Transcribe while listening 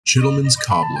Chittleman's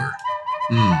Cobbler.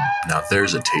 Now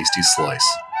there's a tasty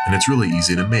slice, and it's really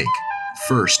easy to make.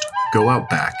 First, go out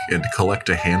back and collect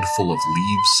a handful of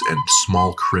leaves and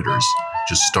small critters.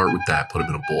 Just start with that, put them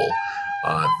in a bowl.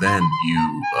 Then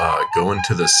you go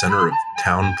into the center of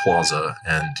Town Plaza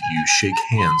and you shake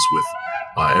hands with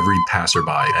every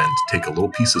passerby and take a little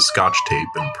piece of scotch tape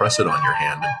and press it on your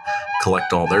hand and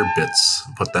collect all their bits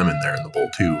and put them in there in the bowl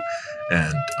too,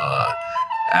 and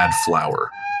add flour.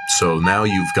 So now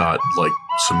you've got like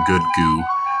some good goo,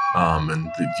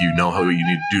 and you know how you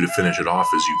need to do to finish it off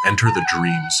is you enter the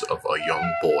dreams of a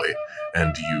young boy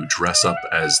and you dress up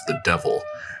as the devil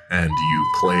and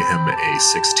you play him a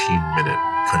 16-minute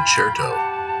concerto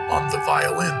on the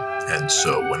violin. And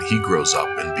so when he grows up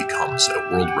and becomes a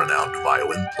world-renowned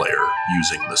violin player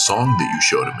using the song that you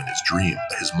showed him in his dream,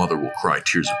 his mother will cry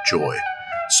tears of joy.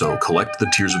 So collect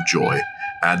the tears of joy,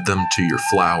 add them to your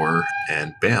flour,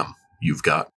 and bam, you've got